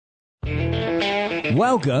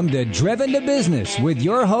Welcome to Driven to Business with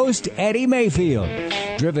your host, Eddie Mayfield.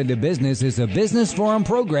 Driven to Business is a business forum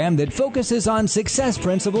program that focuses on success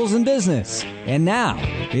principles in business. And now,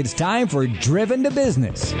 it's time for Driven to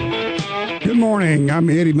Business. Good morning. I'm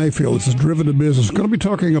Eddie Mayfield. This is Driven to Business. I'm going to be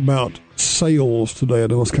talking about sales today. I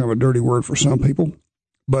know it's kind of a dirty word for some people.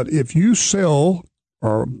 But if you sell,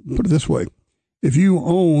 or put it this way, if you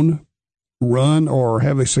own, run, or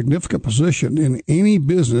have a significant position in any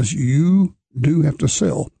business, you do have to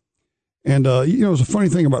sell. And, there's a funny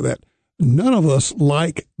thing about that. None of us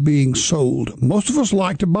like being sold. Most of us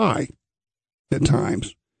like to buy at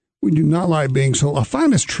times. We do not like being sold. I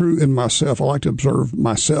find this true in myself. I like to observe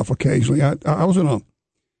myself occasionally. I was in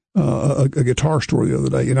a guitar store the other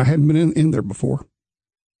day, and I hadn't been in there before.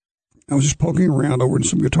 I was just poking around over in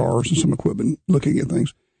some guitars and some equipment, looking at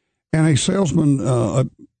things. And a salesman, on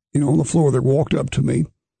the floor there walked up to me,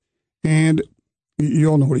 and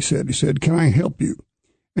you all know what he said. He said, "Can I help you?"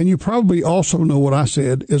 And you probably also know what I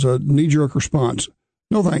said is a knee-jerk response.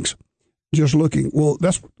 No, thanks. Just looking. Well,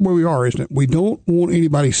 that's where we are, isn't it? We don't want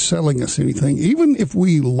anybody selling us anything. Even if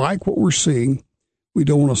we like what we're seeing, we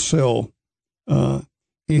don't want to sell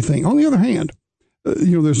anything. On the other hand,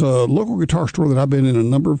 there's a local guitar store that I've been in a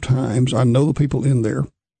number of times. I know the people in there.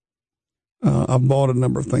 I've bought a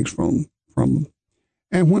number of things from them.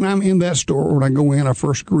 And when I'm in that store, when I go in, I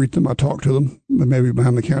first greet them. I talk to them. They may be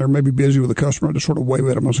behind the counter, maybe busy with a customer. I just sort of wave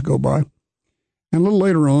at them as I go by. And a little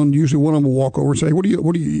later on, usually one of them will walk over and say, What are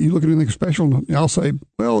you looking at anything special? And I'll say,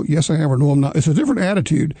 well, yes, I have, or no, I'm not. It's a different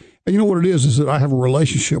attitude. And you know what it is that I have a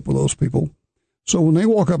relationship with those people. So when they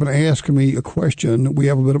walk up and ask me a question, we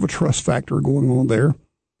have a bit of a trust factor going on there.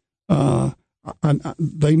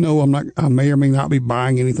 They know I may or may not be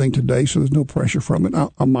buying anything today, so there's no pressure from it.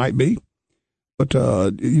 I might be. But,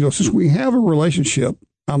 since we have a relationship,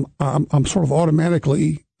 I'm sort of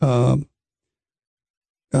automatically, my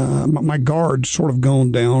guard's sort of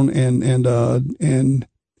gone down and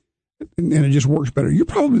it just works better. You're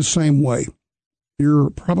probably the same way. You're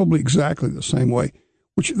probably exactly the same way,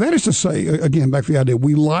 which that is to say, again, back to the idea,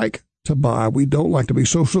 we like to buy, we don't like to be.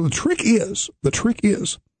 So the trick is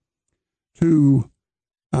to,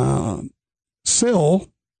 sell.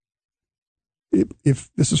 If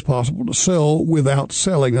this is possible, to sell without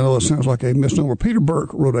selling. I know it sounds like a misnomer. Peter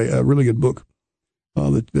Burke wrote a really good book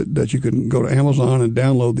that you can go to Amazon and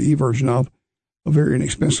download the e-version of very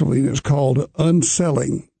inexpensively. And it's called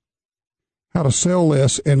Unselling, How to Sell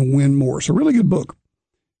Less and Win More. It's a really good book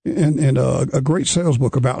and a great sales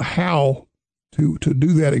book about how to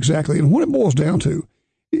do that exactly. And what it boils down to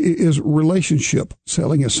is relationship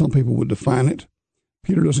selling, as some people would define it.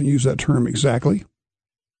 Peter doesn't use that term exactly.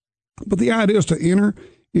 But the idea is to enter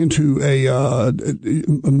into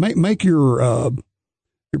make your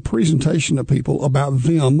presentation to people about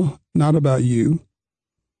them, not about you,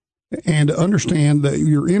 and to understand that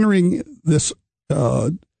you're entering this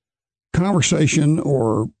conversation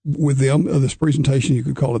or with them, this presentation, you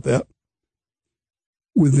could call it that,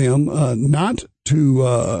 with them, not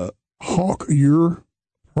to hawk your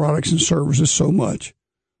products and services so much,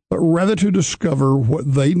 but rather to discover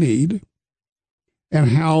what they need.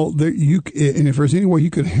 And how and if there's any way you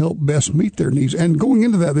could help best meet their needs. And going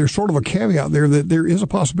into that, there's sort of a caveat there that there is a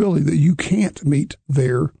possibility that you can't meet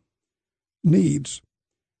their needs.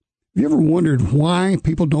 Have you ever wondered why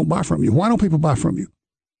people don't buy from you? Why don't people buy from you?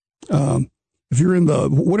 If you're in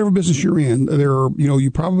whatever business you're in,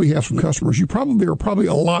 you probably have some customers. There are probably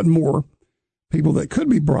a lot more people that could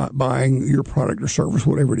be buying your product or service,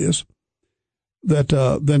 whatever it is,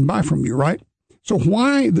 than buy from you, right? So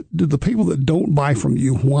why do the people that don't buy from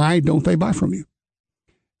you, why don't they buy from you?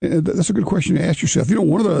 That's a good question to ask yourself.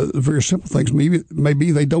 One of the very simple things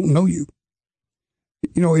maybe they don't know you.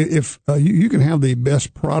 If you can have the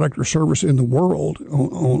best product or service in the world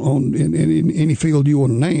in any field you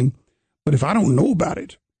want to name, but if I don't know about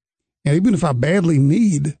it, and even if I badly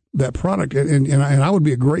need that product, and I would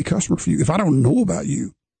be a great customer for you, if I don't know about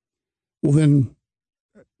you, well then,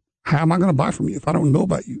 how am I going to buy from you if I don't know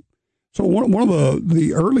about you? So one of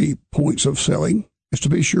the early points of selling is to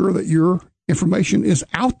be sure that your information is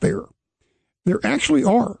out there. There actually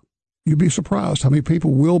are. You'd be surprised how many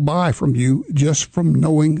people will buy from you just from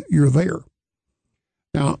knowing you're there.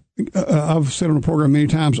 Now, I've said on the program many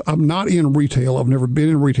times, I'm not in retail. I've never been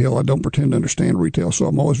in retail. I don't pretend to understand retail, so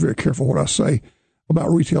I'm always very careful what I say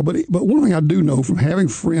about retail. But one thing I do know from having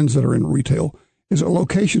friends that are in retail is that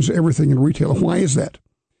location's everything in retail. And why is that?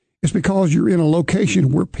 It's because you're in a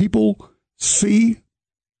location where people see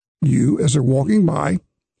you as they're walking by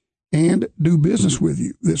and do business with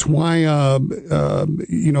you. That's why, that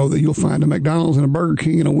you'll find a McDonald's and a Burger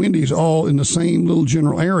King and a Wendy's all in the same little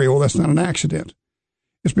general area. Well, that's not an accident.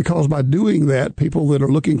 It's because by doing that, people that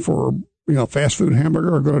are looking for, fast food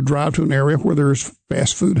hamburger are going to drive to an area where there's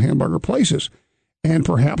fast food hamburger places, and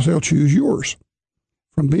perhaps they'll choose yours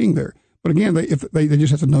from being there. But again, they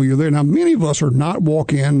just have to know you're there. Now, many of us are not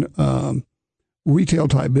walk-in retail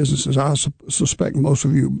type businesses. I suspect most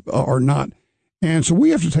of you are not. And so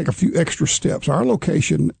we have to take a few extra steps. Our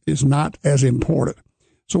location is not as important.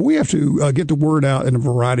 So we have to get the word out in a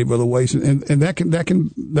variety of other ways, and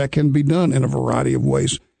that can be done in a variety of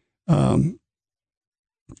ways. An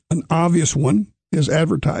obvious one is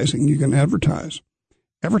advertising. You can advertise.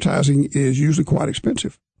 Advertising is usually quite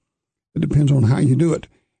expensive. It depends on how you do it.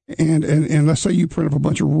 And let's say you print up a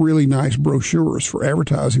bunch of really nice brochures for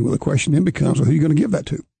advertising. Well, the question then becomes, well, who are you going to give that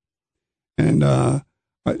to?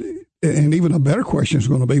 And even a better question is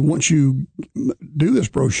going to be, once you do this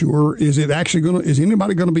brochure, is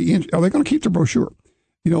anybody going to be are they going to keep the brochure?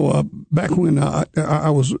 Back when I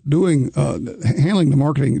was handling the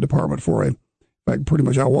marketing department pretty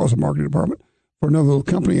much I was a marketing department for another little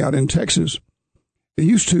company out in Texas. It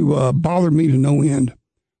used to bother me to no end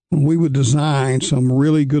when we would design some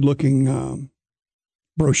really good looking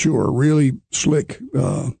brochure, really slick.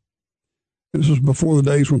 This was before the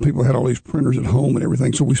days when people had all these printers at home and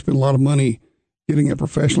everything. So we spent a lot of money getting it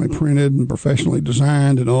professionally printed and professionally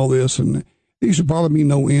designed and all this. And it used to bother me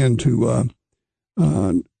no end to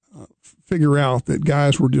figure out that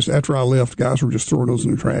after I left, guys were just throwing those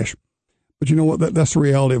in the trash. But you know what? That's the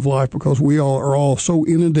reality of life, because we are all so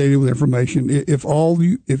inundated with information. If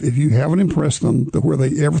you haven't impressed them to where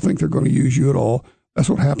they ever think they're going to use you at all, that's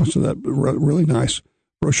what happens to that really nice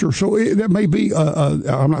brochure. So that may be,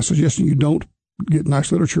 I'm not suggesting you don't get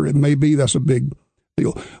nice literature. It may be that's a big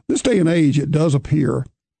deal. This day and age, it does appear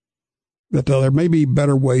that there may be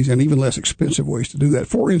better ways and even less expensive ways to do that.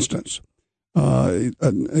 For instance, an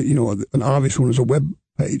obvious one is a web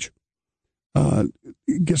page.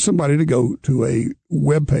 Get somebody to go to a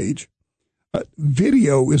web page.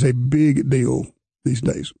 Video is a big deal these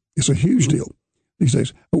days. It's a huge deal these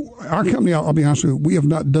days. Our company, I'll be honest with you, we have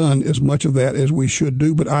not done as much of that as we should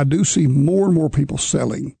do, but I do see more and more people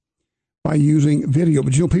selling by using video.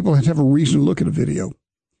 But people have to have a reason to look at a video.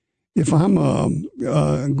 If I'm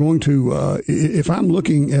if I'm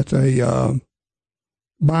looking at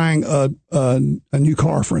buying a new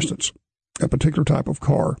car, for instance, a particular type of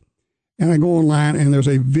car, and I go online and there's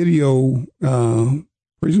a video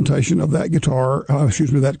presentation of that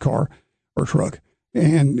car or truck.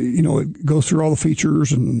 And, it goes through all the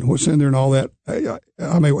features and what's in there and all that.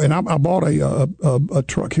 I bought a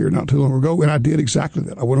truck here not too long ago, and I did exactly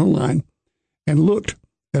that. I went online and looked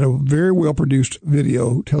at a very well-produced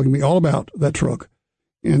video telling me all about that truck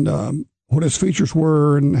and what its features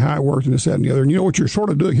were and how it worked and this, that, and the other. And you know what you're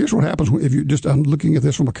sort of doing? Here's what happens if I'm looking at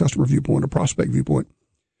this from a customer viewpoint, a prospect viewpoint.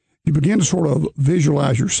 You begin to sort of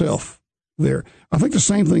visualize yourself there. I think the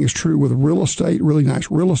same thing is true with real estate, really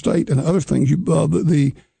nice real estate and other things.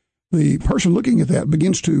 The person looking at that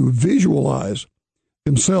begins to visualize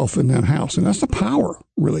himself in that house. And that's the power,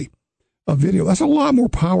 really, of video. That's a lot more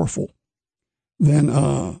powerful than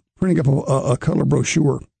printing up a color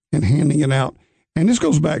brochure and handing it out. And this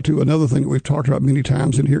goes back to another thing that we've talked about many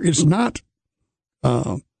times in here. It's not,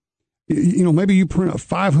 maybe you print out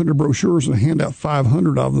 500 brochures and hand out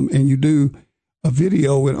 500 of them, and you do a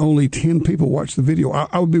video and only 10 people watch the video.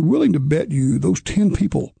 I would be willing to bet you those 10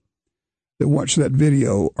 people that watch that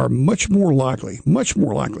video are much more likely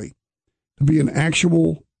to be an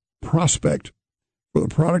actual prospect for the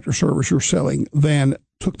product or service you're selling than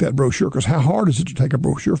took that brochure. Because how hard is it to take a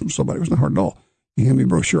brochure from somebody? It was not hard at all. You hand me a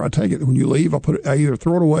brochure, I take it. When you leave, I either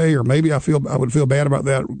throw it away, or maybe I would feel bad about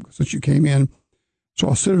that since you came in. So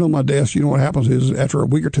I'll sit it on my desk. You know what happens is after a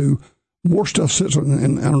week or two, more stuff sits on,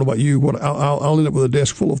 and I don't know about you, but I'll end up with a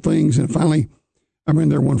desk full of things. And finally, I'm in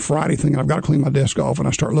there one Friday thinking I've got to clean my desk off, and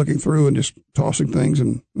I start looking through and just tossing things,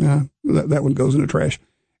 and that one goes in the trash.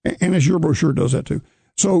 And as your brochure does that too.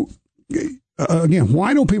 So again,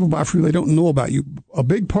 why don't people buy from you? They don't know about you. A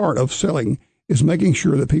big part of selling is making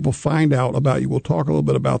sure that people find out about you. We'll talk a little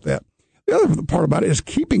bit about that. The other part about it is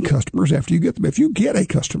keeping customers after you get them. If you get a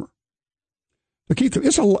customer, to keep them,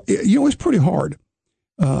 it's pretty hard.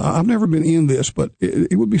 I've never been in this, but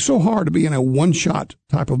it would be so hard to be in a one-shot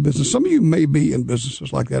type of business. Some of you may be in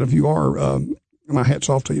businesses like that. If you are, my hat's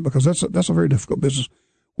off to you, because that's a very difficult business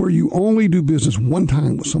where you only do business one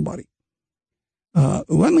time with somebody. That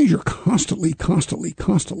means you're constantly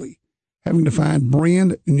having to find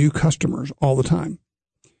brand new customers all the time.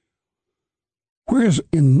 Whereas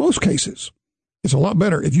in most cases, it's a lot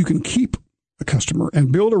better if you can keep a customer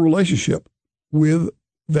and build a relationship with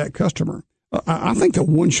that customer. I think the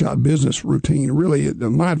one-shot business routine, really,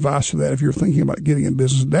 my advice to that, if you're thinking about getting in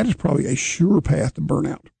business, that is probably a sure path to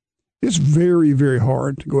burnout. It's very, very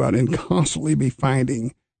hard to go out and constantly be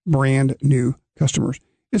finding brand new customers.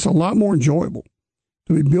 It's a lot more enjoyable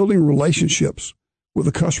to be building relationships with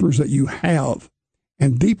the customers that you have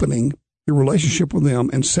and deepening your relationship with them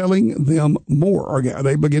and selling them more. Or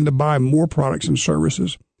they begin to buy more products and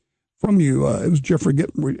services from you. It was Jeffrey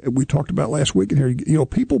Gittin we talked about last week in here. You know,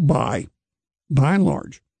 people buy, by and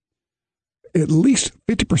large, at least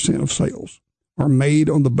 50% of sales are made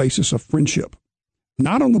on the basis of friendship,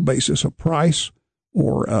 not on the basis of price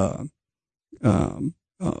or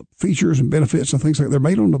features and benefits and things like that. They're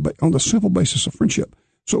made on the simple basis of friendship.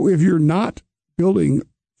 So if you're not building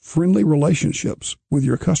friendly relationships with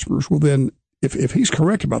your customers, well then, if he's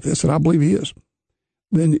correct about this, and I believe he is,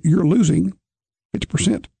 then you're losing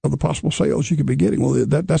 50% of the possible sales you could be getting. Well,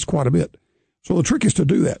 that's quite a bit. So the trick is to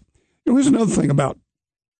do that. You know, here's another thing about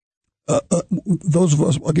those of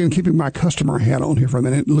us, again, keeping my customer hat on here for a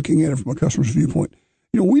minute, looking at it from a customer's viewpoint.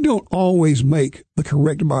 You know, we don't always make the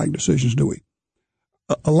correct buying decisions, do we?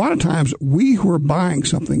 A lot of times, we who are buying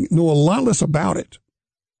something know a lot less about it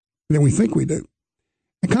than we think we do.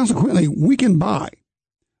 And consequently, we can buy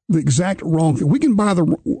the exact wrong thing. We can buy the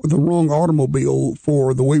wrong automobile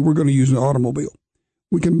for the way we're going to use an automobile.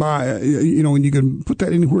 We can buy, you know, and you can put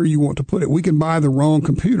that anywhere you want to put it. We can buy the wrong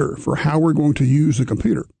computer for how we're going to use the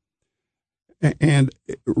computer. And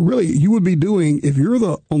really, you would be doing, if you're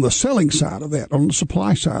on the selling side of that, on the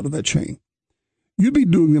supply side of that chain, you'd be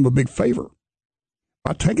doing them a big favor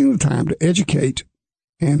by taking the time to educate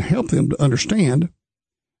and help them to understand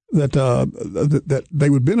that that they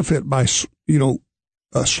would benefit by, you know,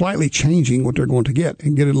 slightly changing what they're going to get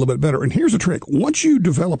and get it a little bit better. And here's the trick. Once you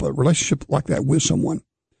develop a relationship like that with someone,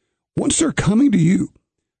 once they're coming to you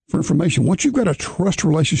for information, once you've got a trust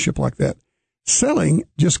relationship like that, selling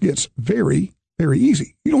just gets very, very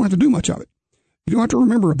easy. You don't have to do much of it. You don't have to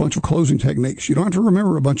remember a bunch of closing techniques. You don't have to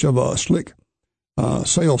remember a bunch of slick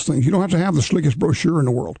sales things. You don't have to have the slickest brochure in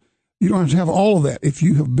the world. You don't have to have all of that. If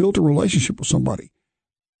you have built a relationship with somebody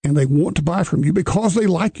and they want to buy from you because they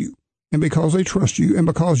like you and because they trust you and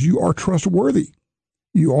because you are trustworthy,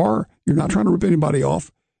 you're not trying to rip anybody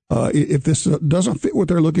off. If this doesn't fit what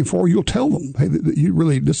they're looking for, you'll tell them, hey,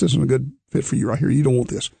 this isn't a good fit for you right here. You don't want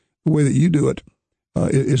this. The way that you do it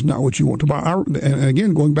is not what you want to buy. And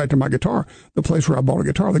again, going back to my guitar, the place where I bought a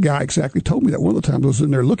guitar, the guy exactly told me that. One of the times I was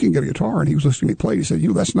in there looking at a guitar and he was listening to me play. He said, you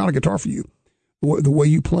know, that's not a guitar for you. The way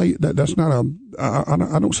you play, that's not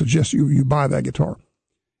I don't suggest you buy that guitar.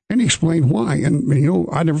 And he explained why. And, you know,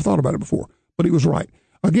 I never thought about it before, but he was right.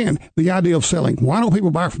 Again, the idea of selling. Why don't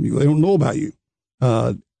people buy from you? They don't know about you.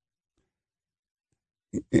 And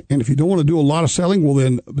if you don't want to do a lot of selling, well,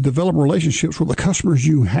 then develop relationships with the customers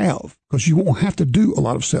you have, because you won't have to do a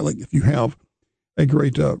lot of selling if you have a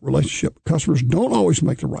great relationship. Customers don't always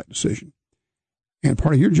make the right decision. And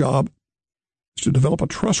part of your job is to develop a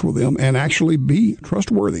trust with them and actually be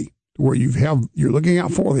trustworthy, to where you're looking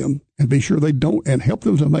out for them and be sure they don't, and help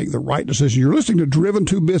them to make the right decision. You're listening to Driven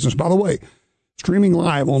to Business. By the way, streaming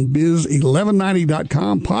live on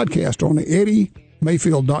biz1190.com, podcast on the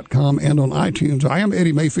EddieMayfield.com and on iTunes. I am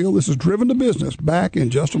Eddie Mayfield. This is Driven to Business. Back in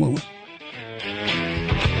just a moment.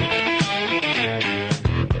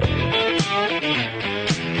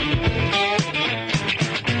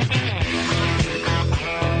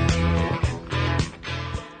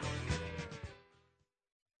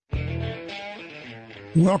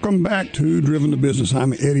 Welcome back to Driven to Business.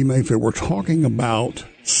 I'm Eddie Mayfield. We're talking about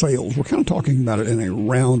sales. We're kind of talking about it in a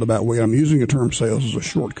roundabout way. I'm using the term sales as a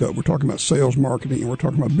shortcut. We're talking about sales, marketing, and we're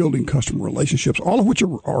talking about building customer relationships, all of which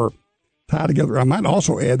are tied together. I might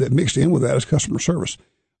also add that mixed in with that is customer service.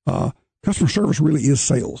 Customer service really is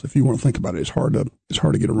sales. If you want to think about it, it's hard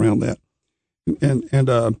to get around that. And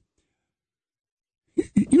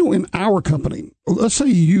you know, in our company, let's say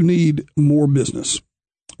you need more business.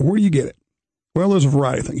 Where do you get it? Well, there's a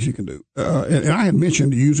variety of things you can do. And I had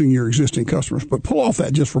mentioned using your existing customers, but pull off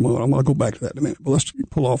that just for a moment. I'm going to go back to that in a minute, but let's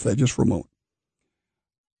pull off that just for a moment.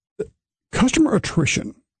 Customer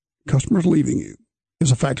attrition, customers leaving you,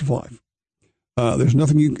 is a fact of life. There's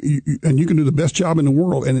nothing and you can do the best job in the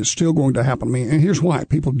world, and it's still going to happen. I mean, and here's why.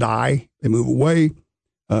 People die, they move away,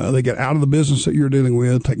 they get out of the business that you're dealing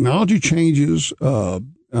with, technology changes, people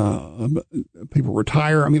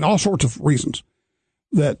retire. I mean, all sorts of reasons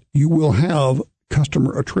that you will have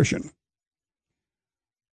customer attrition.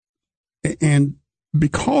 And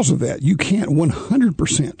because of that, you can't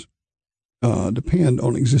 100% depend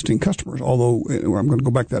on existing customers, although I'm going to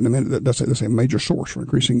go back to that in a minute. That's a major source for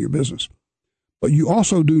increasing your business. But you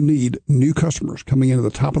also do need new customers coming into the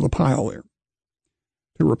top of the pile there.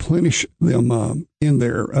 to replenish them in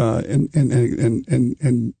there,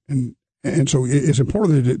 and so it's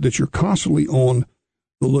important that you're constantly on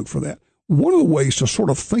the look for that. One of the ways to sort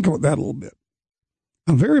of think about that a little bit,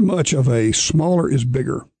 I'm very much of a smaller is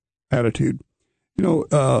bigger attitude.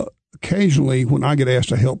 Occasionally when I get asked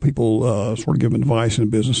to help people sort of give them advice in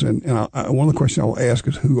business, and one of the questions I will ask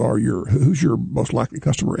is, who's your most likely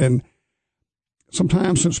customer? And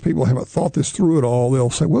sometimes, since people haven't thought this through at all, they'll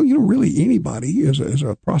say, well, really anybody is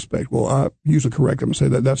a prospect. Well, I usually correct them and say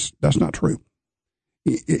that's not true.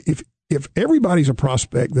 If everybody's a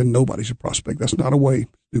prospect, then nobody's a prospect. That's not a way to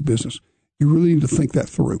do business. You really need to think that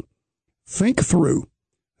through. Think through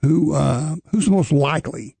who's the most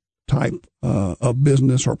likely type of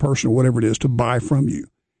business or person or whatever it is to buy from you.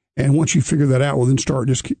 And once you figure that out, well, then start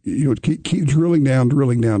just keep drilling down.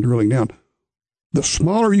 The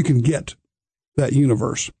smaller you can get that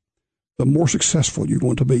universe, the more successful you're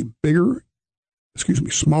going to be.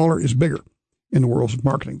 Smaller is bigger in the world of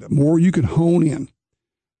marketing. The more you can hone in,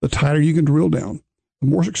 the tighter you can drill down, the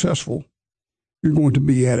more successful you're going to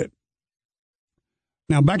be at it.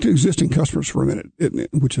 Now, back to existing customers for a minute,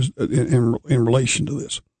 which is in relation to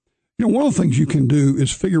this. One of the things you can do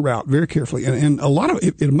is figure out very carefully, and a lot of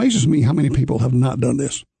it amazes me how many people have not done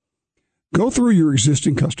this. Go through your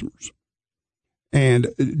existing customers and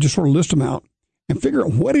just sort of list them out and figure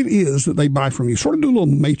out what it is that they buy from you. Sort of do a little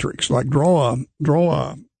matrix, like draw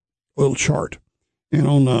a little chart, and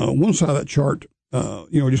on one side of that chart,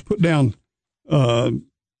 just put down the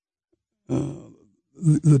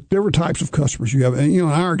different types of customers you have. And in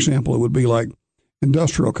our example, it would be like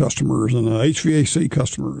industrial customers and HVAC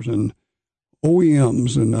customers and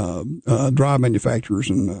OEMs and drive manufacturers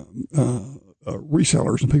and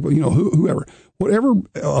resellers and people, whoever, whatever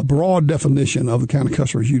a broad definition of the kind of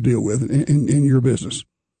customers you deal with in your business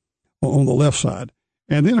on the left side.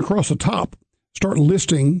 And then across the top, start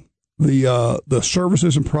listing the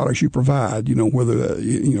services and products you provide, whether,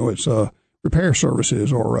 it's repair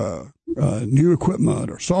services or new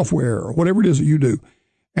equipment or software or whatever it is that you do.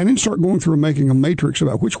 And then start going through and making a matrix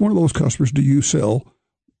about which one of those customers do you sell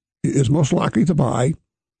is most likely to buy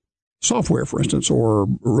software, for instance, or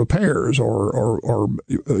repairs or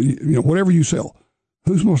whatever you sell.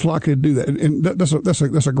 Who's most likely to do that? And that's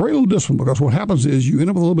a great little discipline, because what happens is you end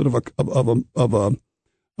up with a little bit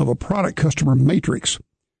of a product customer matrix.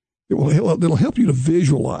 It'll help you to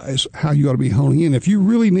visualize how you ought to be honing in. If you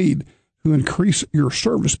really need to increase your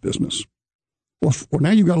service business, well, now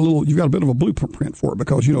you've got a bit of a blueprint for it,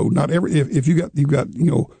 because not every if you've got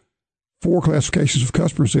 4 classifications of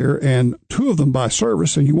customers there, and 2 of them buy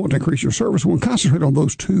service, and you want to increase your service, well, concentrate on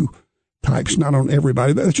those 2 types, not on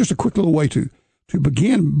everybody. That's just a quick little way to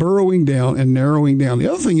begin burrowing down and narrowing down.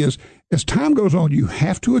 The other thing is, as time goes on, you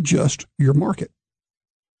have to adjust your market,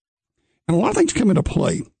 and a lot of things come into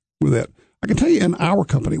play with that. I can tell you, in our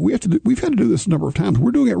company, we've had to do this a number of times. We're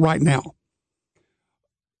doing it right now.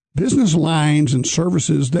 Business lines and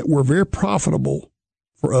services that were very profitable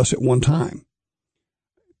for us at one time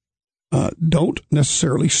don't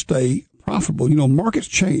necessarily stay profitable. Markets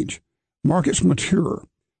change, markets mature,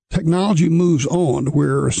 technology moves on,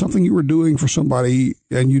 where something you were doing for somebody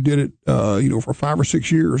and you did it, for 5 or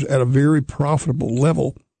 6 years at a very profitable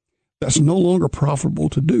level, that's no longer profitable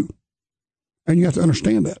to do. And you have to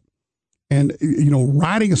understand that. And,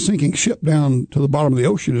 riding a sinking ship down to the bottom of the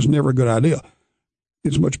ocean is never a good idea.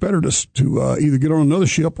 It's much better to either get on another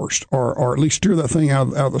ship or at least steer that thing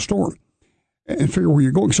out of the storm and figure where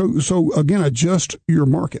you're going. So again, adjust your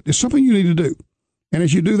market. It's something you need to do. And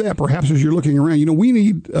as you do that, perhaps as you're looking around, we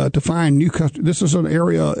need to find new customers. This is an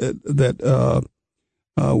area that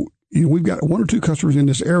we've got 1 or 2 customers in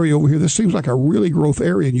this area over here. This seems like a really growth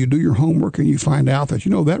area, and you do your homework and you find out that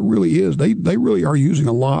that really is. They really are using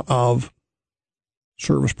a lot of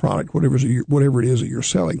service product, whatever it is that you're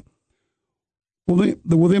selling.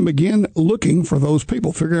 We'll then begin looking for those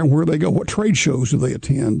people, figuring out where they go, what trade shows do they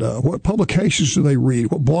attend, what publications do they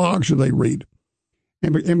read, what blogs do they read,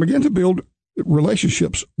 and begin to build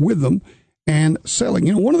relationships with them and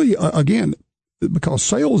selling. One of the, again, because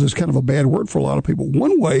sales is kind of a bad word for a lot of people,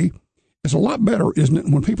 one way is a lot better, isn't it,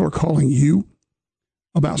 when people are calling you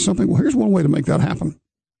about something? Well, here's one way to make that happen.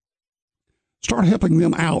 Start helping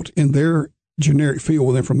them out in their generic field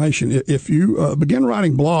with information. If you begin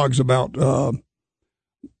writing blogs about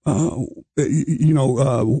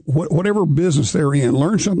whatever business they're in,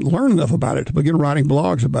 learn enough about it to begin writing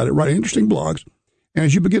blogs about it, write interesting blogs. And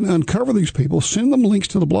as you begin to uncover these people, send them links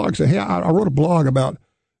to the blog. Say, hey, I wrote a blog about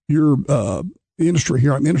your industry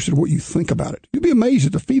here. I'm interested in what you think about it. You'll be amazed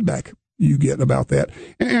at the feedback you get about that.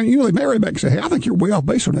 And you know, they may write back and say, hey, I think you're way off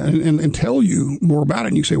base on that, and tell you more about it.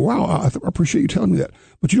 And you say, wow, I appreciate you telling me that.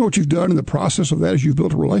 But you know what you've done in the process of that is you've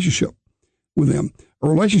built a relationship with them, a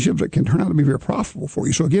relationship that can turn out to be very profitable for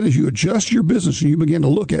you. So again, as you adjust your business and you begin to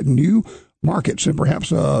look at new markets and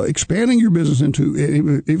perhaps expanding your business into,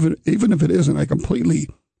 even if it isn't a completely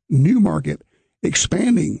new market,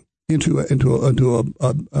 expanding into at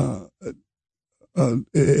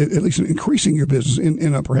least increasing your business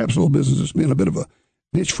in a perhaps a little business that's been a bit of a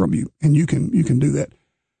niche from you, and you can do that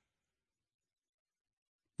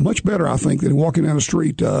much better, I think, than walking down the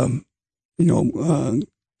street,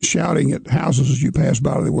 shouting at houses as you pass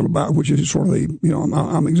by they want to buy, which is sort of the,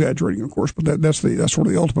 I'm exaggerating, of course, but that's sort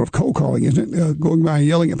of the ultimate of cold calling, isn't it? Going by and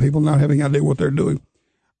yelling at people, not having any idea what they're doing.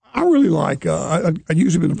 I really like, I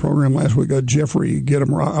used him in the program last week, Jeffrey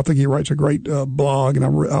Gitomer. I think he writes a great blog, and I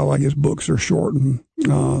like his books. They're short and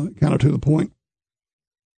kind of to the point.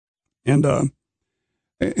 And I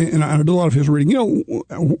do a lot of his reading.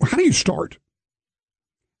 How do you start?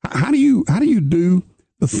 How do you do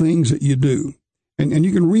the things that you do? And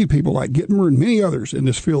you can read people like Gitomer and many others in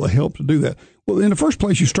this field that help to do that. Well, in the first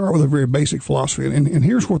place, you start with a very basic philosophy. And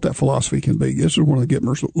here's what that philosophy can be. This is one of the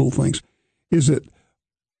Gitomer's little things, is that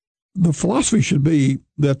the philosophy should be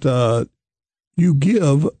that you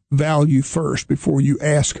give value first before you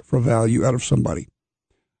ask for value out of somebody.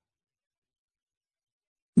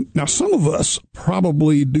 Now, some of us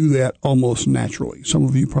probably do that almost naturally. Some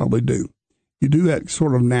of you probably do. You do that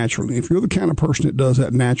sort of naturally. If you're the kind of person that does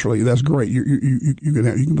that naturally, that's great. You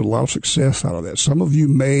can get a lot of success out of that. Some of you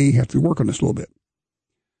may have to work on this a little bit.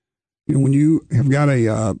 When you have got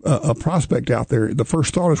a prospect out there, the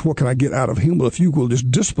first thought is, what can I get out of him? Well, if you will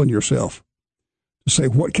just discipline yourself to say,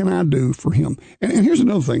 what can I do for him? And here's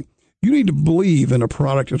another thing. You need to believe in a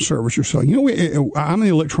product and service you're selling. I'm in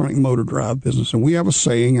the electronic motor drive business, and we have a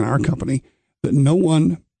saying in our company that no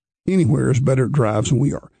one anywhere is better at drives than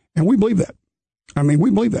we are. And we believe that. I mean,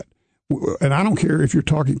 we believe that. And I don't care if you're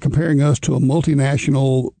comparing us to a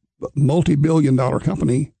multinational, multi-billion-dollar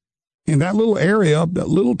company. In that little area, that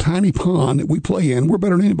little tiny pond that we play in, we're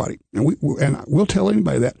better than anybody. And we'll tell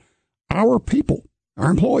anybody that. Our people, our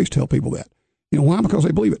employees tell people that. Why? Because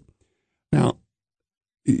they believe it. Now,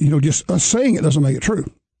 just us saying it doesn't make it true.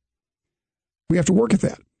 We have to work at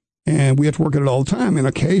that. And we have to work at it all the time. And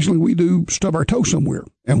occasionally we do stub our toe somewhere.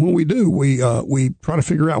 And when we do, we try to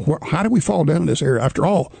figure out how do we fall down in this area. After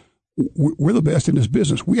all, we're the best in this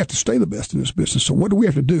business. We have to stay the best in this business. So what do we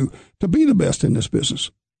have to do to be the best in this business?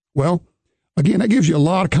 Well, again, that gives you a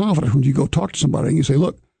lot of confidence when you go talk to somebody and you say,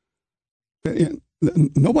 look,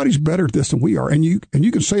 nobody's better at this than we are. And you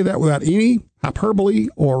can say that without any hyperbole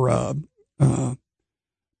or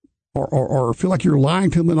feel like you're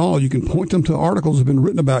lying to them at all. You can point them to articles that have been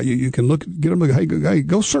written about you. You can get them to go, hey,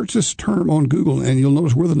 go search this term on Google, and you'll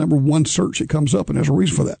notice we're the number one search that comes up, and there's a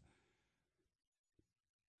reason for that.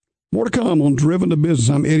 More to come on Driven to Business.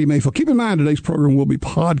 I'm Eddie Mayfield. Keep in mind, today's program will be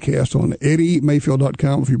podcast on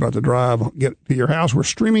eddiemayfield.com. If you're about to drive, get to your house. We're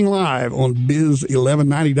streaming live on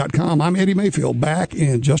biz1190.com. I'm Eddie Mayfield. Back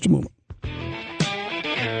in just a moment.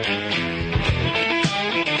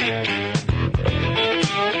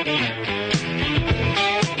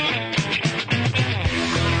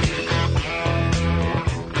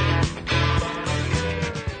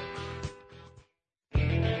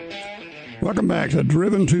 Welcome back to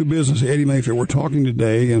Driven to Business. Eddie Mayfield. We're talking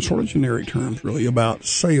today in sort of generic terms, really, about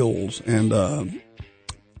sales and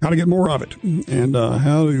how to get more of it and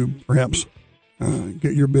how to perhaps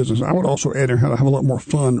get your business. I would also add there how to have a lot more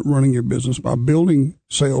fun running your business by building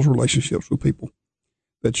sales relationships with people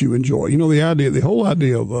that you enjoy. The whole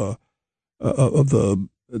idea of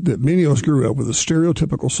that many of us grew up with, a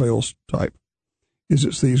stereotypical sales type, is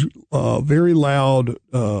it's these very loud,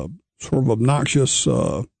 sort of obnoxious,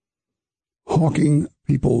 hawking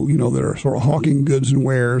people, that are sort of hawking goods and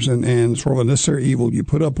wares and sort of a necessary evil you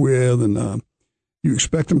put up with, and you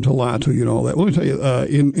expect them to lie to you and all that. Well, let me tell you,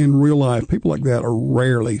 in real life, people like that are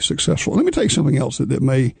rarely successful. Let me tell you something else that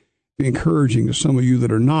may be encouraging to some of you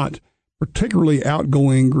that are not particularly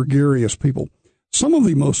outgoing, gregarious people. Some of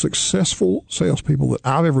the most successful salespeople that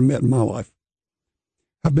I've ever met in my life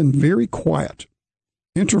have been very quiet,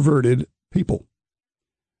 introverted people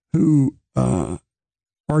who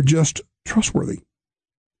are just trustworthy.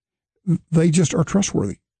 They just are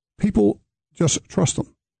trustworthy. People just trust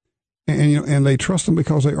them, and they trust them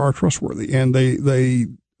because they are trustworthy, and they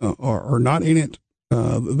are not in it.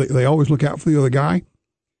 They always look out for the other guy.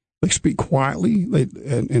 They speak quietly.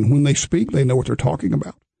 And when they speak, they know what they're talking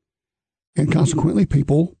about, and consequently,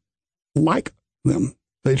 people like them.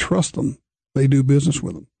 They trust them. They do business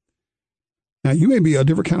with them. Now, you may be a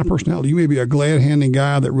different kind of personality. You may be a glad-handing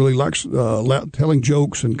guy that really likes telling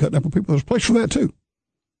jokes and cutting up with people. There's a place for that, too.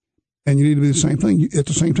 And you need to be the same thing. At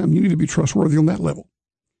the same time, you need to be trustworthy on that level.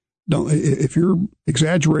 If you're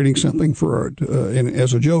exaggerating something and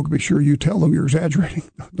as a joke, be sure you tell them you're exaggerating.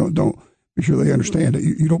 Don't be sure they understand it.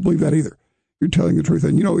 You don't believe that either. You're telling the truth.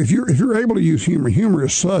 And, if you're able to use humor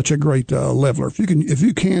is such a great leveler. If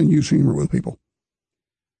you can use humor with people,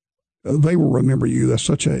 they will remember you. It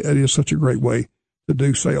is such a great way to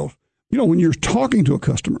do sales. When you're talking to a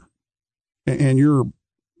customer and you're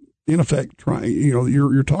in effect trying,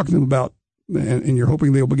 you're talking to them about, and you're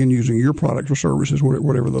hoping they'll begin using your products or services,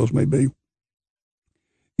 whatever those may be.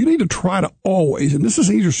 You need to try to always, and this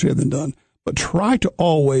is easier said than done, but try to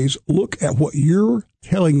always look at what you're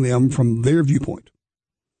telling them from their viewpoint.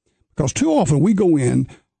 Because too often we go in,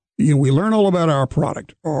 we learn all about our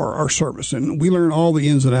product or our service, and we learn all the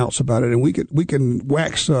ins and outs about it, and we can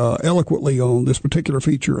wax eloquently on this particular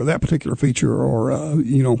feature or that particular feature, or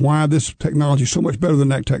why this technology is so much better than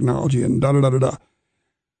that technology, and da da da da da.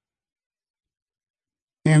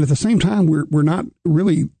 And at the same time, we're not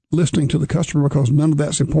really listening to the customer because none of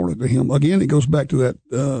that's important to him. Again, it goes back to that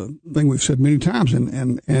thing we've said many times,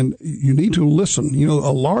 and you need to listen.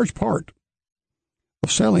 A large part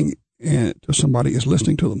of selling to somebody is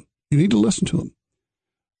listening to them. You need to listen to them.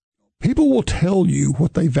 People will tell you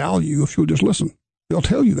what they value if you'll just listen. They'll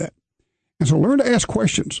tell you that. And so learn to ask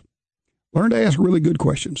questions. Learn to ask really good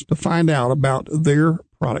questions to find out about their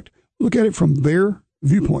product. Look at it from their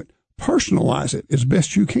viewpoint. Personalize it as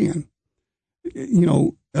best you can.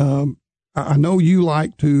 I know you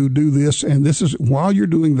like to do this, and this is, while you're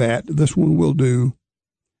doing that, this one will do,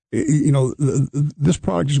 this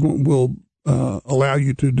product will allow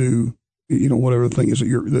you to do, whatever the thing is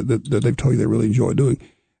that they've told you they really enjoy doing.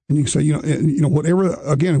 And you can say,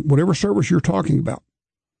 whatever service you're talking about,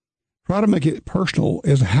 try to make it personal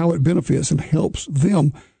as how it benefits and helps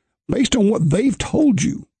them based on what they've told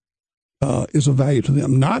you is of value to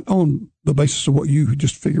them, not on the basis of what you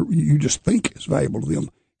just think is valuable to them.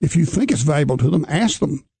 If you think it's valuable to them, ask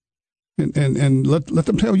them and let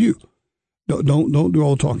them tell you. Don't do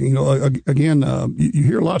all the talking. You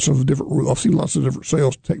hear lots of different. I've seen lots of different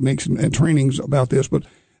sales techniques and trainings about this, but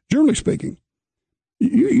generally speaking,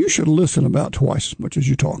 you should listen about twice as much as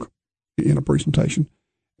you talk in a presentation.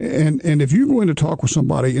 And if you're going to talk with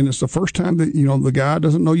somebody and it's the first time that the guy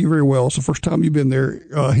doesn't know you very well, it's the first time you've been there,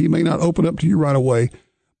 he may not open up to you right away.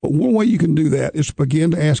 But one way you can do that is to begin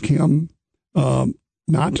to ask him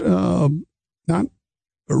not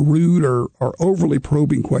rude or overly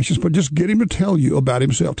probing questions, but just get him to tell you about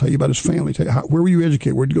himself, tell you about his family, tell you where were you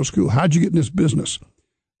educated, where did you go to school, how'd you get in this business,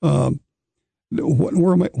 what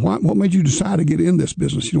made you decide to get in this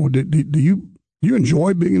business? Do you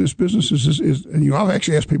enjoy being in this business? And I've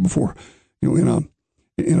actually asked people before, in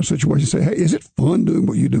a situation, say, hey, is it fun doing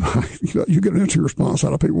what you do? You get an interesting response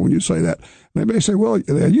out of people when you say that. And they may say, well,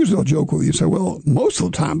 usually they'll joke with you and say, well, most of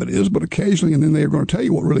the time it is, but occasionally, and then they're going to tell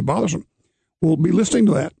you what really bothers them. We'll be listening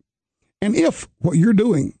to that. And if what you're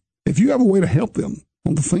doing, if you have a way to help them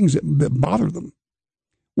on the things that bother them,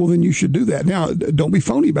 well, then you should do that. Now, don't be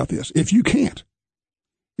phony about this. If you can't,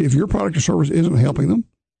 if your product or service isn't helping them,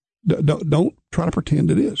 don't try to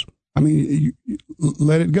pretend it is. I mean, you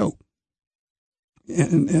let it go.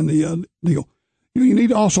 And the deal, you need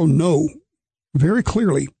to also know very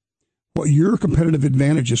clearly what your competitive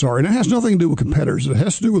advantages are. And it has nothing to do with competitors. It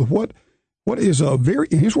has to do with here's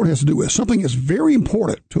what it has to do with. Something that's very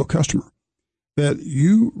important to a customer that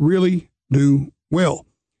you really do well.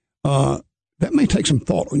 That may take some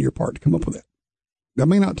thought on your part to come up with that. That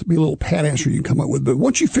may not be a little pat answer you can come up with, but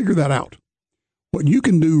once you figure that out, what you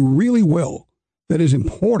can do really well that is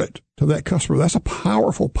important to that customer, that's a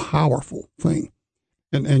powerful, powerful thing.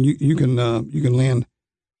 And you can land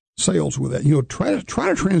sales with that. Try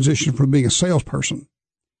to transition from being a salesperson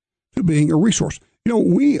to being a resource.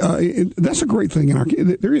 That's a great thing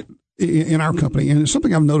in our company, and it's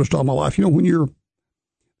something I've noticed all my life.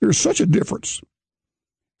 There's such a difference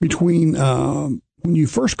between when you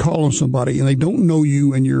first call on somebody and they don't know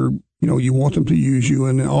you, and you want them to use you,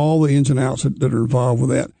 and all the ins and outs that are involved with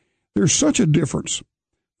that. There's such a difference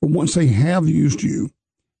from once they have used you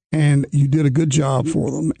and you did a good job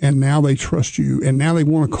for them, and now they trust you, and now they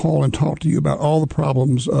want to call and talk to you about all the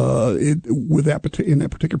problems in that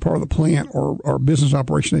particular part of the plant or business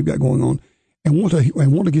operation they've got going on, and want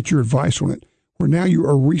to get your advice on it, where now you're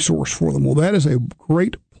a resource for them. Well, that is a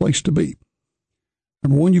great place to be.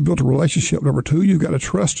 Number one, you've built a relationship. Number two, you've got to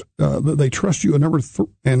trust that they trust you. And number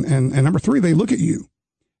three, they look at you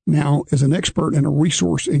now as an expert and a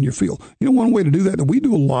resource in your field. One way to do that, and we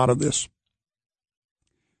do a lot of this.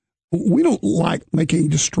 we don't like making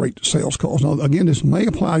just straight sales calls. Now, again, this may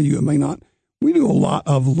apply to you, it may not. We do a lot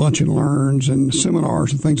of lunch and learns and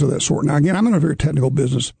seminars and things of that sort. Now, again, I'm in a very technical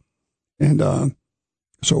business, and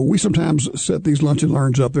so we sometimes set these lunch and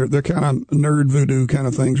learns up. They're kind of nerd voodoo kind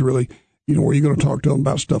of things, really, where you're going to talk to them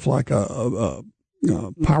about stuff like power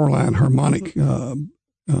line harmonic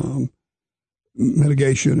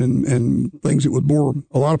mitigation and things that would bore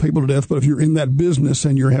a lot of people to death. But if you're in that business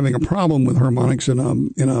and you're having a problem with harmonics in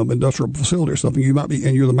an industrial facility or something, you might be,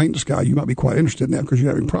 and you're the maintenance guy, you might be quite interested in that because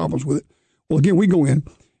you're having problems with it. Well, again, we go in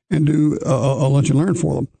and do a lunch and learn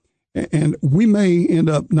for them, and we may end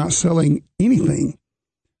up not selling anything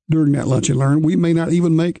during that lunch and learn. We may not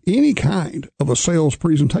even make any kind of a sales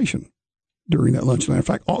presentation during that lunch and learn. In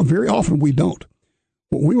fact, very often we don't.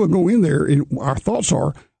 But we will go in there, and our thoughts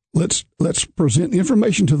are, let's present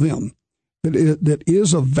information to them that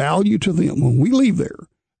is of value to them. When we leave there,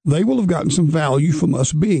 they will have gotten some value from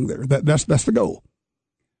us being there. That's the goal.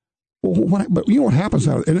 Well, but you know what happens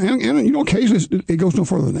out of it, and occasionally it goes no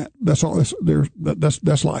further than that. That's all.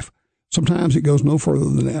 That's life. Sometimes it goes no further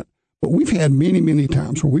than that. But we've had many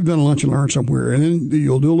times where we've done a lunch and learn somewhere, and then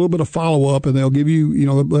you'll do a little bit of follow up, and they'll give you,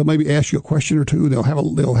 they'll maybe ask you a question or two. They'll have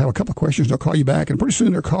a couple of questions. They'll call you back, and pretty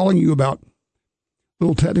soon they're calling you about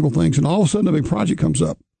little technical things, and all of a sudden a big project comes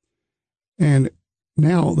up, and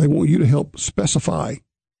now they want you to help specify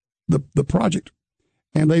the project.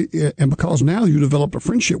 And because now you developed a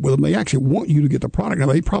friendship with them, they actually want you to get the product. Now,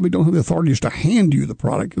 they probably don't have the authorities to hand you the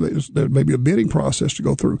product. There may be a bidding process to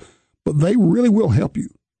go through, but they really will help you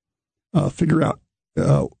figure out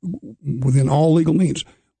within all legal means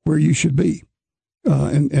where you should be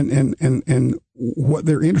and what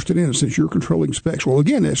they're interested in, since you're controlling specs. Well,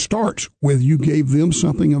 again, it starts with you gave them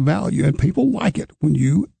something of value, and people like it when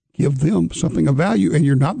you give them something of value, and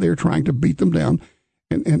you're not there trying to beat them down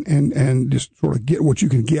and just sort of get what you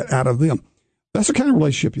can get out of them. That's the kind of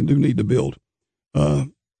relationship you do need to build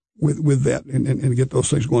with that and get those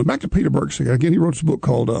things going. Back to Peter Burke again. He wrote this book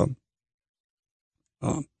called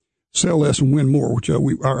Sell Less and Win More, which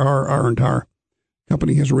our entire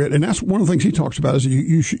company has read. And that's one of the things he talks about is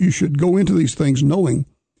you should go into these things knowing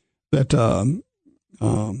that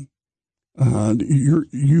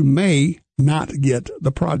you may not get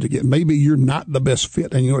the project. Maybe you're not the best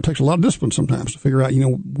fit. And, it takes a lot of discipline sometimes to figure out,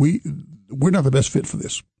 we're not the best fit for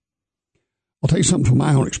this. I'll tell you something from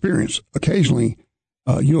my own experience. Occasionally,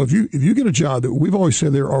 if you get a job that we've always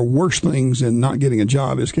said there are worse things than not getting a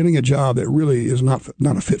job, is getting a job that really is not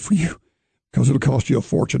a fit for you because it'll cost you a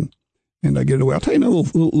fortune. And I get it away. I'll tell you another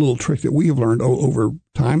little trick that we have learned over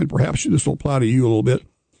time, and perhaps this will apply to you a little bit.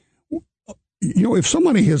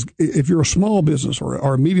 If you're a small business or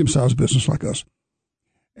a medium-sized business like us,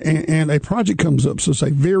 and a project comes up, so it's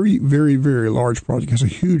a very, very, very large project, has a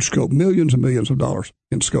huge scope, millions and millions of dollars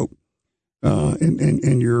in scope, and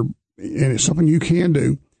it's something you can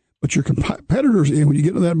do, but your competitors, and when you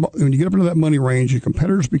get up into that money range, your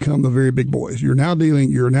competitors become the very big boys. You're now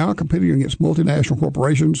competing against multinational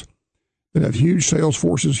corporations that have huge sales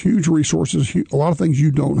forces, huge resources, a lot of things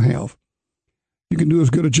you don't have. You can do as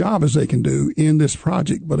good a job as they can do in this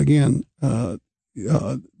project, but again,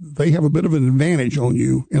 they have a bit of an advantage on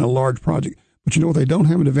you in a large project. But you know what they don't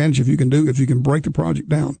have an advantage if you can break the project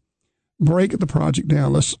down. Break the project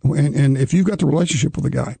down. And if you've got the relationship with the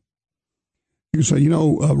guy, you can say,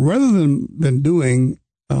 rather than doing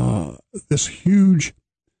this huge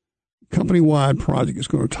company-wide project, it's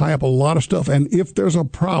going to tie up a lot of stuff, and if there's a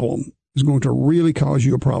problem, it's going to really cause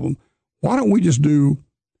you a problem. Why don't we just do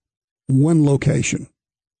one location?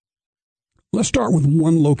 Let's start with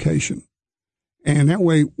one location. And that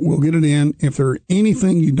way we'll get it in. If there's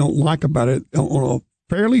anything you don't like about it on a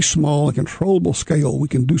fairly small and controllable scale, we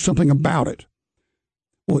can do something about it.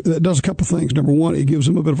 Well, that does a couple of things. Number one, it gives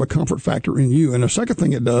them a bit of a comfort factor in you. And the second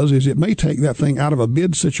thing it does is it may take that thing out of a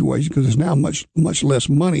bid situation because it's now much, much less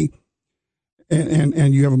money.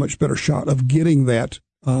 And you have a much better shot of getting that.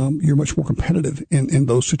 You're much more competitive in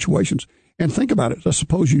those situations. And think about it. Let's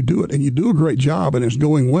suppose you do it and you do a great job and it's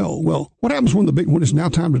going well. Well, what happens when it's now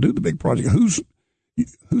time to do the big project? Who's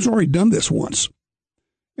already done this once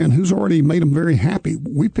and who's already made them very happy?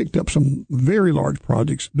 We picked up some very large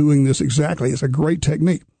projects doing this exactly. It's a great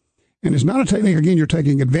technique. And it's not a technique, again, you're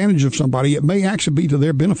taking advantage of somebody. It may actually be to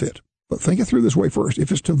their benefit. But think it through this way first.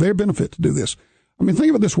 If it's to their benefit to do this. I mean, think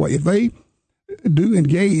of it this way. If they do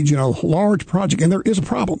engage in a large project and there is a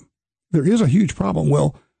problem, there is a huge problem,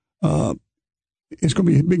 well, it's going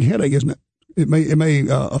to be a big headache, isn't it? It may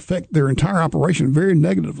affect their entire operation very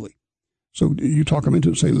negatively. So you talk them into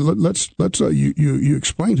it and say, you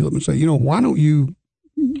explain to them and say, why don't you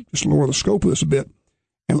just lower the scope of this a bit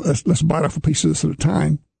and let's bite off a piece of this at a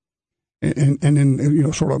time and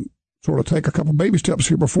then sort of take a couple baby steps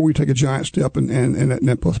here before you take a giant step, and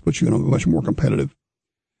that puts you in a much more competitive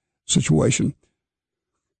situation.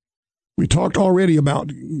 We talked already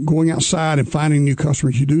about going outside and finding new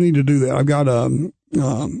customers. You do need to do that. I've got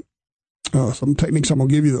some techniques I'm going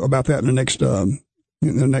to give you about that in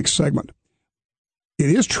the next segment. It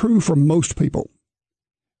is true for most people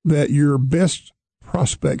that your best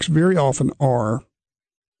prospects very often are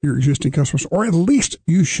your existing customers, or at least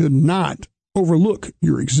you should not overlook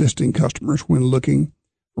your existing customers when looking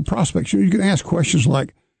for prospects. You can ask questions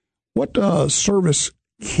like, what service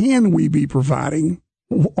can we be providing,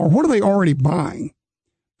 or what are they already buying?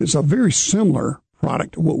 It's a very similar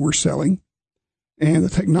product to what we're selling, and the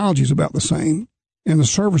technology is about the same, and the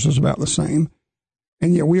service is about the same,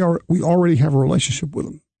 and yet we already have a relationship with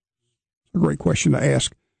them. It's a great question to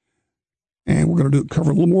ask. And we're going to cover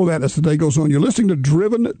a little more of that as the day goes on. You're listening to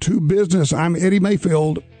Driven to Business. I'm Eddie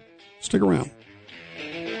Mayfield. Stick around.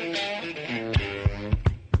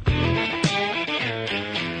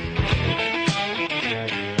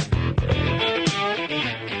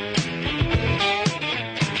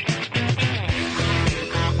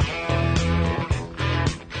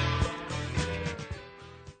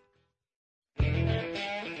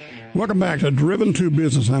 Welcome back to Driven to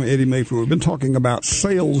Business. I'm Eddie Mayfield. We've been talking about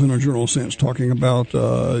sales in a general sense, talking about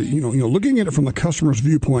looking at it from the customer's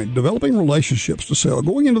viewpoint, developing relationships to sell,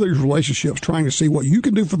 going into these relationships, trying to see what you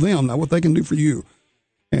can do for them, not what they can do for you,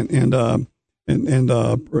 and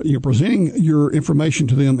presenting your information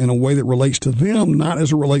to them in a way that relates to them, not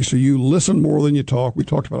as it relates to you. Listen more than you talk. We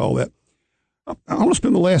talked about all that. I want to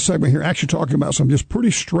spend the last segment here actually talking about some just pretty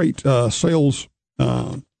straight sales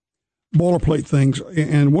boilerplate things,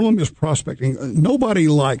 and one of them is prospecting. Nobody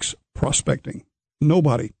likes prospecting.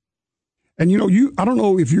 Nobody. And I don't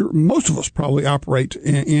know if most of us probably operate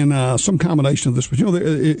in some combination of this, but you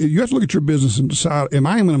have to look at your business and decide, am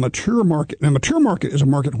I in a mature market? And a mature market is a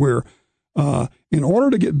market where, in order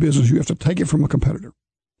to get business, you have to take it from a competitor.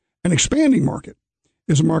 An expanding market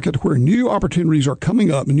is a market where new opportunities are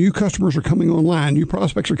coming up, new customers are coming online, new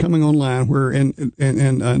prospects are coming online,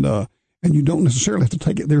 and you don't necessarily have to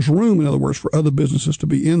take it. There's room, in other words, for other businesses to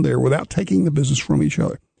be in there without taking the business from each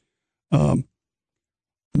other.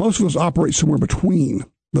 Most of us operate somewhere between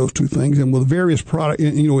those two things, and with various products,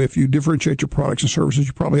 if you differentiate your products and services,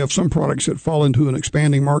 you probably have some products that fall into an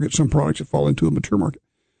expanding market, some products that fall into a mature market.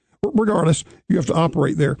 But regardless, you have to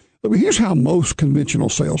operate there. But here's how most conventional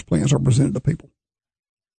sales plans are presented to people.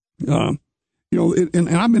 And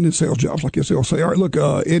I've been in sales jobs like this. They'll say, all right, look,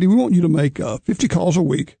 Eddie, we want you to make 50 calls a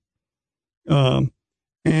week.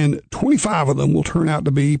 And 25 of them will turn out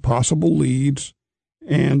to be possible leads,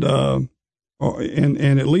 and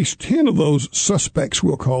at least 10 of those suspects,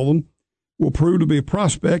 we'll call them, will prove to be a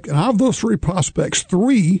prospect. And of those 3 prospects,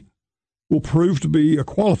 3 will prove to be a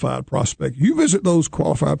qualified prospect. You visit those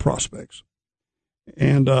qualified prospects,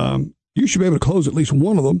 and you should be able to close at least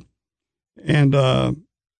one of them. And on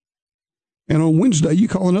Wednesday, you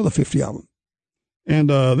call another 50 of them. And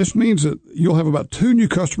this means that you'll have about 2 new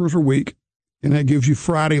customers a week, and that gives you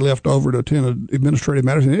Friday left over to attend administrative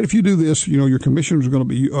matters. And if you do this, your commissions are going to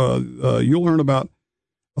be, you'll earn about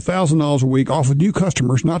 $1,000 a week off of new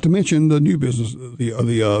customers, not to mention the new business,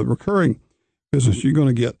 the recurring business you're going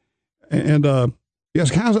to get. And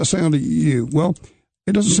yes, how does that sound to you? Well,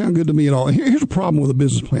 it doesn't sound good to me at all. And here's a problem with a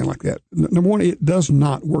business plan like that. Number one, it does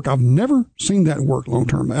not work. I've never seen that work long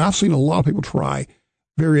term. And I've seen a lot of people try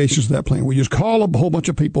variations of that plan. We just call up a whole bunch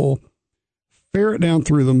of people, ferret down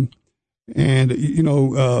through them, and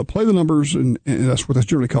play the numbers, and that's what that's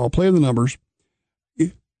generally called, play the numbers.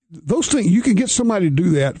 Those things, you can get somebody to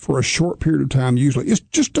do that for a short period of time. Usually, it's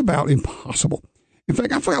just about impossible. In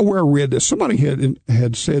fact, I forgot where I read this. Somebody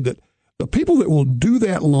had said that the people that will do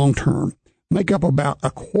that long term make up about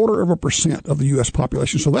 0.25% of the U.S.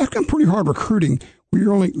 population. So that's pretty hard recruiting.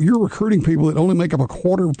 You're recruiting people that only make up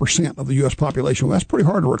 0.25% of the U.S. population. Well, that's pretty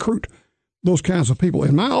hard to recruit those kinds of people.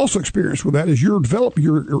 And my also experience with that is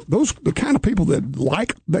the kind of people that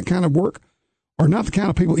like that kind of work are not the kind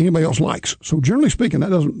of people anybody else likes. So generally speaking, that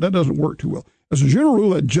doesn't work too well. As a general rule,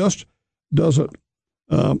 that just doesn't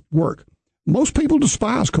work. Most people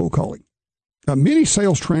despise cold calling. Many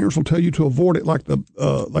sales trainers will tell you to avoid it like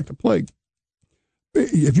the plague.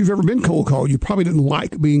 If you've ever been cold called, you probably didn't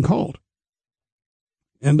like being called.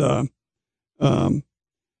 And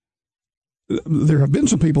there have been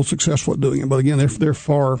some people successful at doing it, but again, they're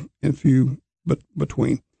far and few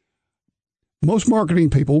between. Most marketing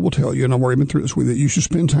people will tell you, and I've already been through this with you, that you should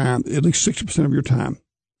spend time, at least 60% of your time,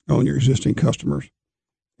 on your existing customers.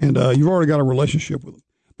 And you've already got a relationship with them.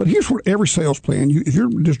 But here's what every sales plan, if you're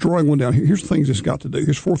just drawing one down, here's the things it's got to do.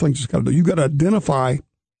 Here's 4 things it's got to do. You've got to identify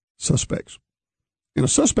suspects. And a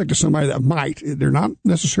suspect is somebody that they're not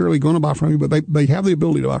necessarily going to buy from you, but they have the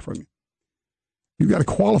ability to buy from you. You've got to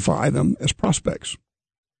qualify them as prospects.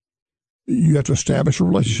 You have to establish a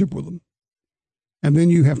relationship with them. And then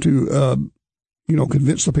you have to,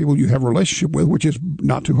 convince the people you have a relationship with, which is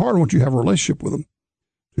not too hard once you have a relationship with them,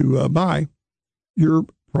 to buy your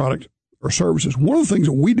product or services. One of the things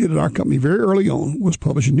that we did at our company very early on was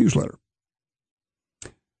publish a newsletter.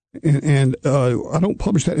 And I don't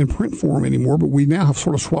publish that in print form anymore, but we now have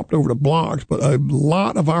sort of swapped over to blogs. But a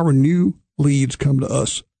lot of our new leads come to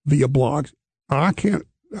us via blogs. I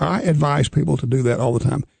advise people to do that all the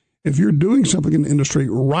time. If you're doing something in the industry,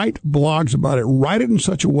 write blogs about it. Write it in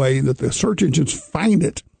such a way that the search engines find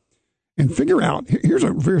it and figure out. Here's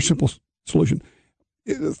a very simple solution.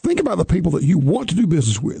 Think about the people that you want to do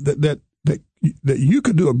business with, that you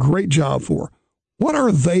could do a great job for. What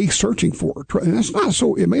are they searching for? And that's not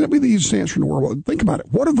so. It may not be the easiest answer in the world. But think about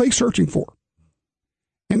it. What are they searching for?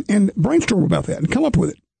 And brainstorm about that and come up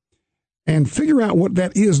with it, and figure out what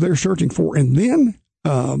that is they're searching for, and then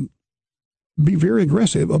be very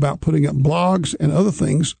aggressive about putting up blogs and other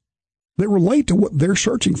things that relate to what they're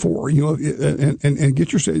searching for. And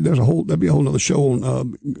get your. That'd be a whole other show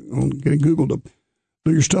on getting Google to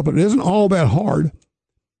do your stuff. But it isn't all that hard.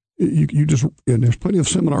 You just, and there's plenty of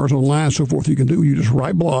seminars online and so forth you can do. You just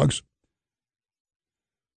write blogs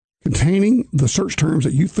containing the search terms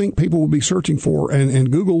that you think people will be searching for,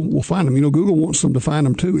 and Google will find them. Google wants them to find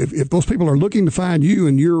them too. If those people are looking to find you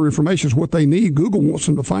and your information is what they need, Google wants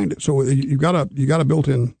them to find it. So you got a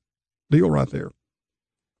built-in deal right there.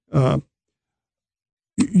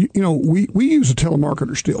 We use a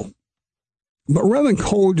telemarketer still, but rather than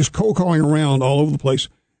cold calling around all over the place,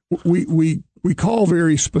 we call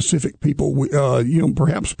very specific people.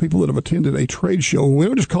 Perhaps people that have attended a trade show. We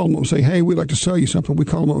don't just call them up and say, "Hey, we'd like to sell you something." We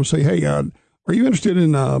call them up and say, "Hey, are you interested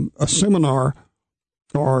in a seminar,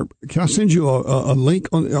 or can I send you a link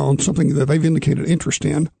on something that they've indicated interest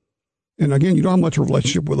in?" And again, you don't have much of a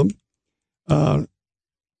relationship with them, but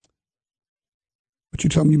you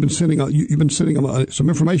tell them you've been sending them some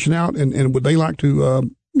information out, and would they like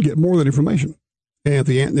to get more of that information? And at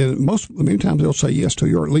the end, many times they'll say yes to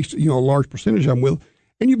you, or at least, a large percentage of them will.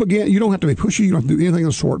 And you don't have to be pushy. You don't have to do anything of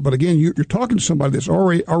the sort. But again, you're talking to somebody that's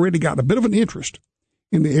already got a bit of an interest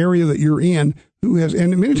in the area that you're in,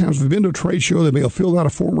 and many times if they've been to a trade show, they may have filled out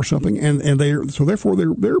a form or something, and therefore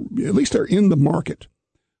they're at least they're in the market.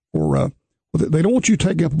 Or they don't want you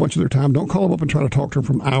taking up a bunch of their time. Don't call them up and try to talk to them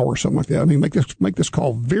for an hour or something like that. I mean, make this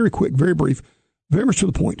call very quick, very brief, very much to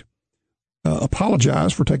the point.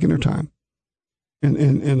 Apologize for taking their time. And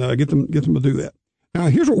get them to do that. Now,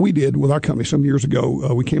 here's what we did with our company some years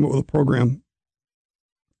ago. We came up with a program,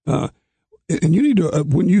 and you need to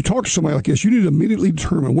when you talk to somebody like this, you need to immediately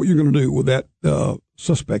determine what you're going to do with that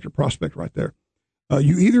suspect or prospect right there.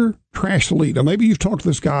 You either trash the lead. Now, maybe you've talked to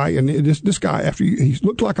this guy, and this guy, after he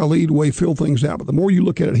looked like a lead, the way he filled things out. But the more you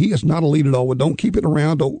look at it, he is not a lead at all. Well, don't keep it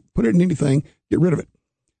around. Don't put it in anything. Get rid of it.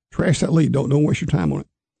 Trash that lead. Don't waste your time on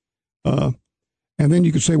it. And then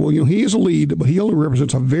you could say, well, he is a lead, but he only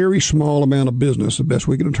represents a very small amount of business, the best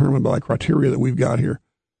we can determine by the criteria that we've got here.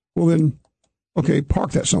 Well, then, okay,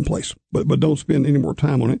 park that someplace, but don't spend any more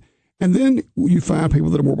time on it. And then you find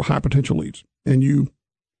people that are more high potential leads, and you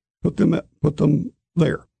put them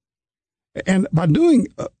there. And by doing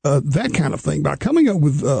that kind of thing, by coming up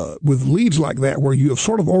with leads like that, where you have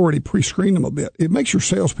sort of already pre-screened them a bit, it makes your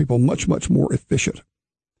salespeople much, much more efficient.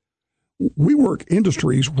 We work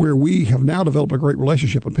industries where we have now developed a great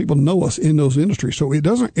relationship, and people know us in those industries. So it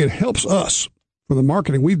helps us for the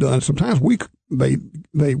marketing we've done. Sometimes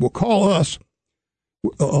they will call us.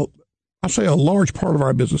 I say a large part of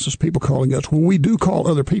our business is people calling us. When we do call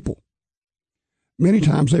other people, many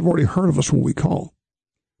times they've already heard of us when we call,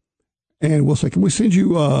 and we'll say, "Can we send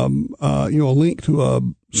you a link to a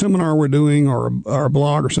seminar we're doing, or a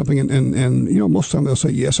blog or something?" And most of the time they'll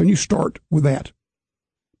say yes, and you start with that.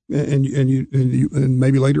 And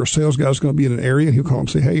maybe later a sales guy is going to be in an area, and he'll call and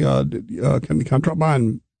say, "Hey, can I drop by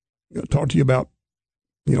and talk to you about,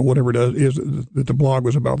 whatever it is that the blog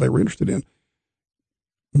was about they were interested in?"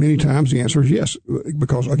 Many times the answer is yes,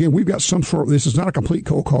 because again, we've got some sort of, this is not a complete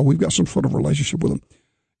cold call. We've got some sort of relationship with them.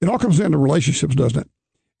 It all comes down to relationships, doesn't it?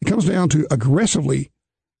 It comes down to aggressively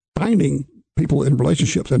finding people in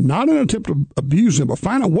relationships, and not in an attempt to abuse them, but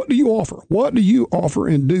find out, what do you offer? What do you offer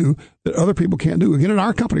and do that other people can't do? Again, in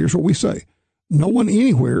our company, here's what we say: no one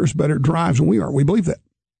anywhere is better at drives than we are. We believe that.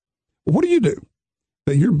 Well, what do you do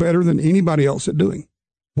that you're better than anybody else at doing?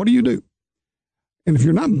 What do you do? And if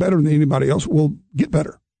you're not better than anybody else, well, get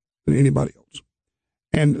better. than anybody else.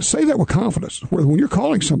 And say that with confidence, where when you're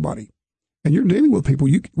calling somebody and you're dealing with people,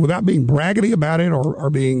 without being braggedy about it or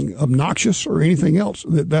being obnoxious or anything else,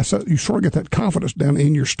 you sort of get that confidence down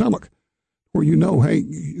in your stomach where you know, hey,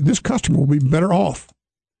 this customer will be better off.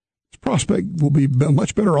 This prospect will be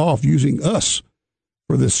much better off using us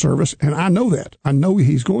for this service, and I know that. I know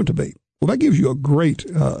he's going to be. Well, that gives you a great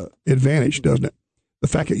advantage, doesn't it? The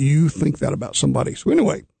fact that you think that about somebody. So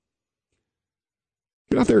anyway,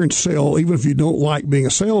 get out there and sell. Even if you don't like being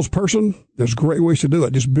a salesperson, there's great ways to do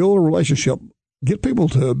it. Just build a relationship. Get people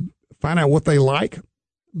to find out what they like.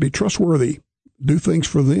 Be trustworthy. Do things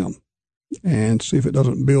for them. And see if it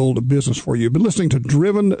doesn't build a business for you. You've been listening to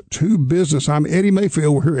Driven to Business. I'm Eddie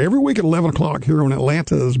Mayfield. We're here every week at 11 o'clock here on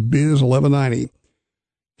Atlanta's Biz 1190.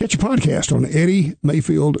 Catch a podcast on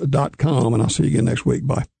eddiemayfield.com, and I'll see you again next week.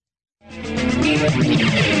 Bye.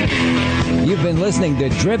 You've been listening to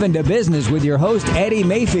Driven to Business with your host, Eddie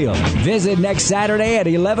Mayfield. Visit next Saturday at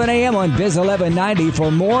 11 a.m. on Biz 1190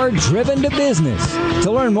 for more Driven to Business.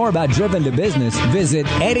 To learn more about Driven to Business, visit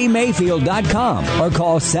eddiemayfield.com or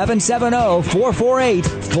call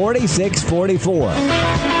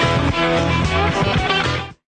 770-448-4644.